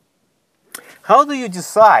How do you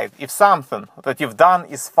decide if something that you've done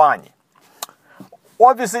is funny?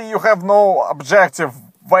 Obviously, you have no objective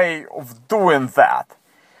way of doing that.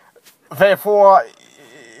 Therefore,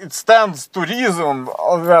 it stands to reason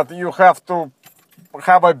that you have to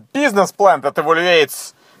have a business plan that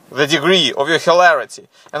evaluates the degree of your hilarity.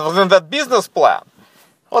 And within that business plan,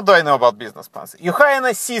 what do I know about business plans? You hire an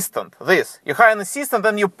assistant, You hire an assistant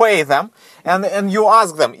and you pay them, and you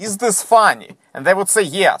ask them, is this funny? And they would say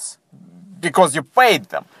yes, because you paid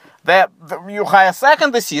them. You hire a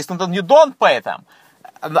second assistant and you don't pay them.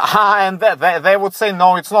 And they would say,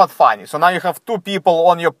 no, it's not funny. So now you have two people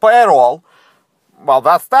on your payroll. Well,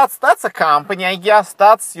 that's a company, I guess.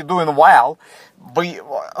 You're doing well.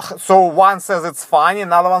 So one says it's funny,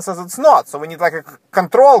 another one says it's not. So we need like a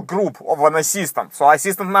control group of an assistant. So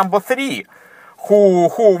assistant number 3, who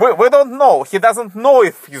we don't know. He doesn't know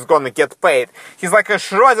if he's gonna get paid. He's like a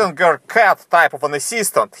Schrödinger cat type of an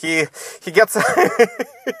assistant. He gets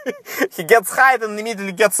he gets hired and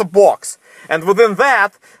immediately gets a box. And within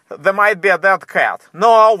that, there might be a dead cat.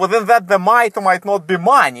 No, within that there might or might not be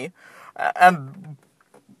money. And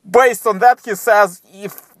based on that, he says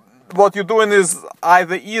if what you're doing is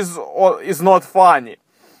either is or is not funny.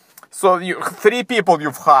 So 3 people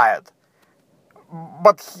you've hired.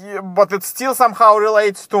 But it still somehow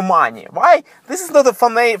relates to money. Why? This is not a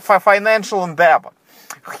financial endeavor.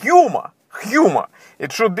 Humor.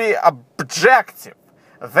 It should be objective.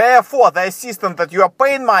 Therefore, the assistant that you are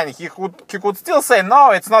paying money, he could still say,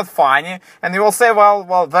 no, it's not funny. And you will say,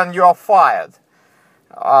 well, then you are fired.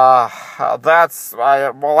 I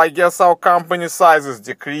guess our company size is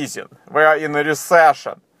decreasing. We are in a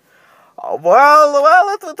recession.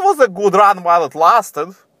 Well, it was a good run while it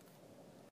lasted.